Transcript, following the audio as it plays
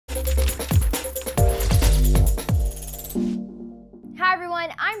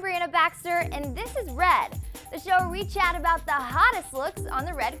I'm Rena and this is Red, the show where we chat about the hottest looks on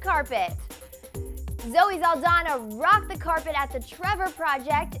the red carpet. Zoe Saldana rocked the carpet at the Trevor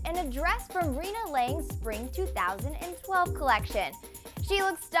Project in a dress from Lange's Spring 2012 collection. She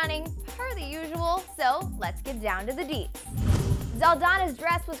looks stunning per the usual, so let's get down to the deets. Zaldana's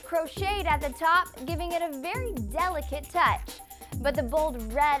dress was crocheted at the top, giving it a very delicate touch. But the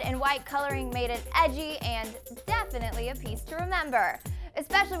bold red and white coloring made it edgy and definitely a piece to remember,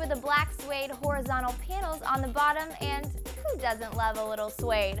 especially with the black suede horizontal panels on the bottom, and who doesn't love a little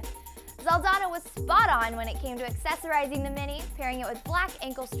suede? Zaldana was spot on when it came to accessorizing the mini, pairing it with black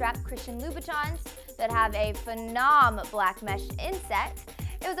ankle strap Chrisitian Louboutins that have a phenom black mesh inset.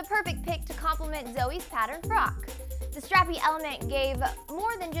 It was a perfect pick to complement Zoe's pattern frock. The strappy element gave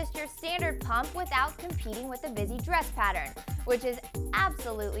more than just your standard pump without competing with the busy dress pattern, which is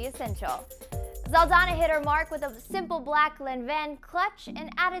absolutely essential. Zaldana hit her mark with a simple black Lanvin clutch and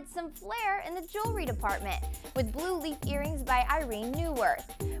added some flair in the jewelry department with blue leaf earrings by Irene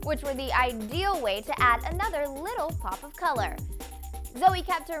Neuwirth, which were the ideal way to add another little pop of color. Zoe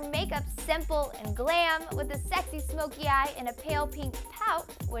kept her makeup simple and glam with a sexy smoky eye and a pale pink pout,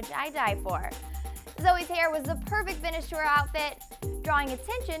 which I die for. Zoe's hair was the perfect finish to her outfit. Drawing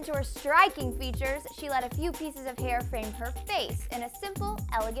attention to her striking features, she let a few pieces of hair frame her face in a simple,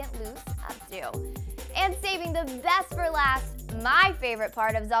 elegant, loose updo. And saving the best for last, my favorite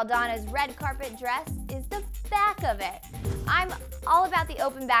part of Zaldana's red carpet dress is the back of it. I'm all about the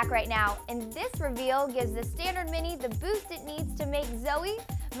open back right now, and this reveal gives the standard mini the boost it needs to make Zoe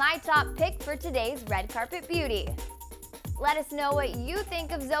my top pick for today's red carpet beauty. Let us know what you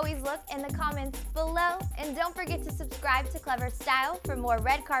think of Zoe's look in the comments below, and don't forget to subscribe to Clever Style for more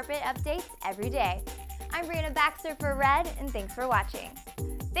red carpet updates every day. I'm Rena for Red, and thanks for watching.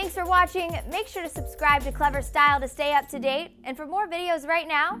 Thanks for watching. Make sure to subscribe to Clever Style to stay up to date, and for more videos right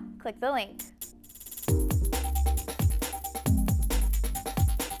now, click the link.